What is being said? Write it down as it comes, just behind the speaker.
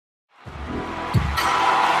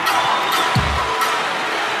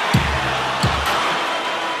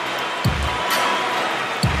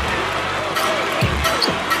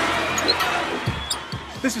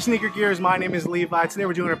This is Sneaker Gears. My name is Levi. Today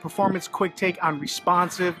we're doing a performance quick take on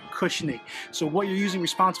responsive cushioning. So what you're using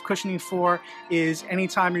responsive cushioning for is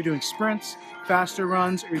anytime you're doing sprints, faster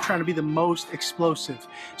runs, or you're trying to be the most explosive.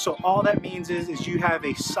 So all that means is you have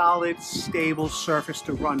a solid, stable surface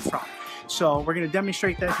to run from. So we're going to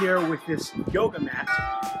demonstrate that here with this yoga mat,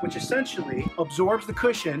 which essentially absorbs the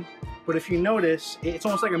cushion, but if you notice, it's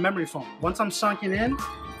almost like a memory foam. Once I'm sunken in,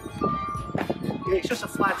 it's just a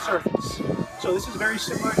flat surface. So this is very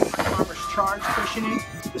similar to Farmer's Charge cushioning.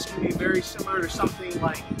 This can be very similar to something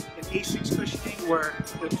like an ASICS cushioning where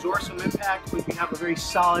it absorbs some impact, but you have a very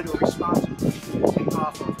solid or responsive cushioning to take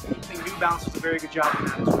off of. I think New Balance does a very good job on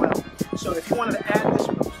that as well. So if you wanted to add this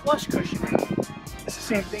with a plush cushioning, it's the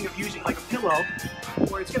same thing of using like a pillow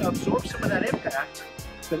where it's going to absorb some of that impact,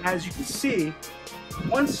 but as you can see,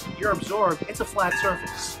 once you're absorbed, it's a flat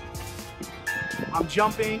surface. I'm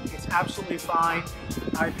jumping, it's absolutely fine.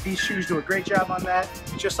 These shoes do a great job on that.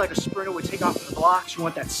 Just like a sprinter would take off from the blocks, you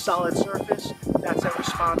want that solid surface. That's what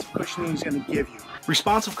responsive cushioning is going to give you.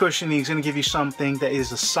 Responsive cushioning is going to give you something that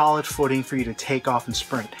is a solid footing for you to take off and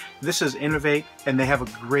sprint. This is Innovate, and they have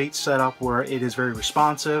a great setup where it is very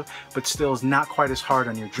responsive, but still is not quite as hard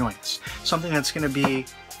on your joints. Something that's going to be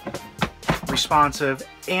responsive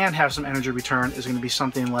and have some energy return is going to be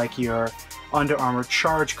something like your Under Armour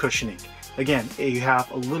Charge cushioning. Again, you have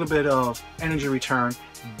a little bit of energy return,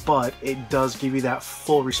 but it does give you that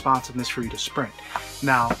full responsiveness for you to sprint.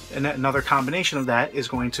 Now, another combination of that is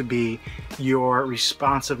going to be your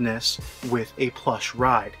responsiveness with a plush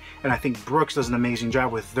ride. And I think Brooks does an amazing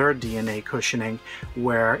job with their DNA cushioning,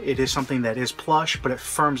 where it is something that is plush, but it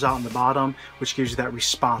firms out in the bottom, which gives you that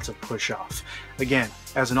responsive push off. Again,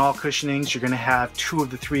 as in all cushionings, you're going to have two of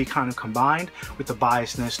the three kind of combined with the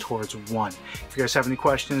biasness towards one. If you guys have any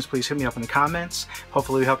questions, please hit me up in the comments.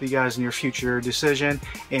 Hopefully we help you guys in your future decision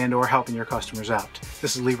and or helping your customers out.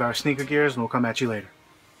 This is Levi Sneaker Gears, and we'll come at you later.